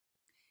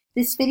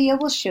This video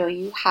will show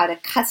you how to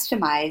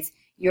customize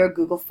your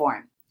Google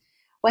form.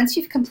 Once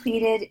you've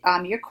completed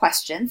your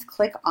questions,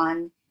 click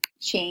on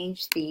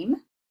Change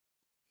Theme.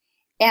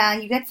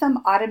 And you get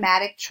some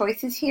automatic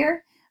choices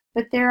here,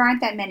 but there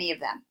aren't that many of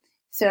them.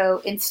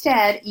 So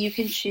instead, you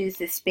can choose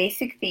this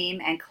basic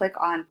theme and click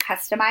on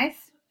Customize.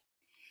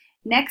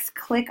 Next,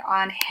 click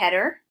on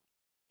Header,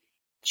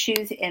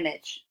 choose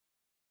Image.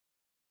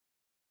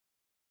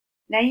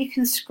 Now you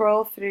can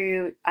scroll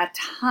through a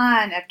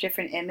ton of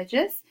different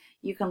images.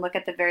 You can look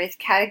at the various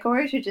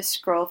categories or just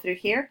scroll through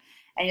here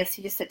and you'll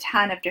see just a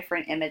ton of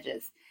different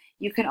images.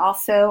 You can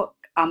also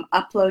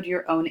upload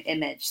your own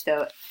image.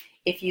 So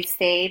if you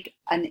saved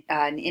an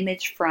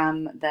image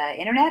from the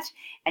internet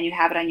and you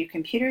have it on your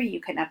computer,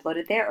 you can upload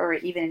it there, or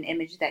even an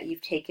image that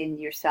you've taken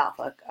yourself,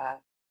 a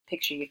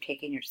picture you've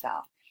taken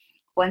yourself.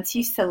 Once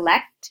you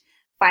select,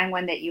 find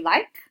one that you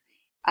like,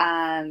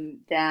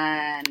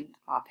 then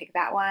I'll pick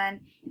that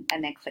one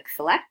and then click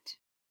select,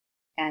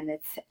 and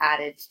it's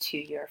added to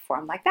your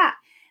form like that.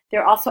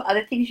 There are also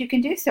other things you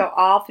can do. So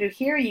all through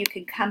here you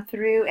can come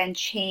through and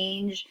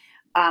change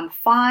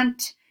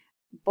font,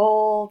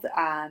 bold,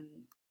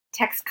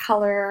 text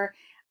color,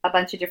 a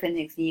bunch of different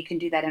things. And you can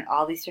do that in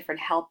all these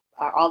different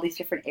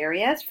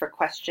areas for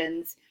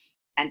questions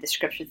and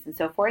descriptions and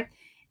so forth.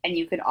 And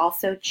you can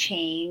also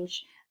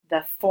change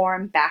the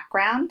form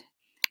background.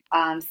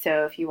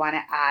 So if you want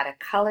to add a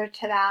color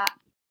to that,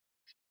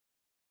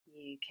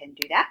 you can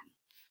do that.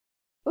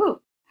 Ooh,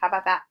 how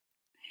about that?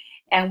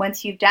 And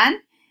once you've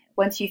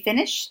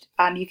finished,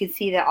 you can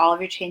see that all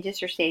of your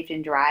changes are saved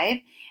in Drive.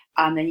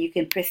 Then you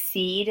can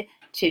proceed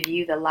to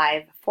view the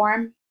live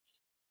form,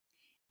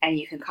 and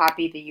you can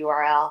copy the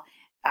URL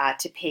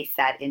to paste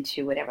that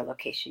into whatever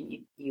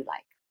location you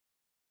like.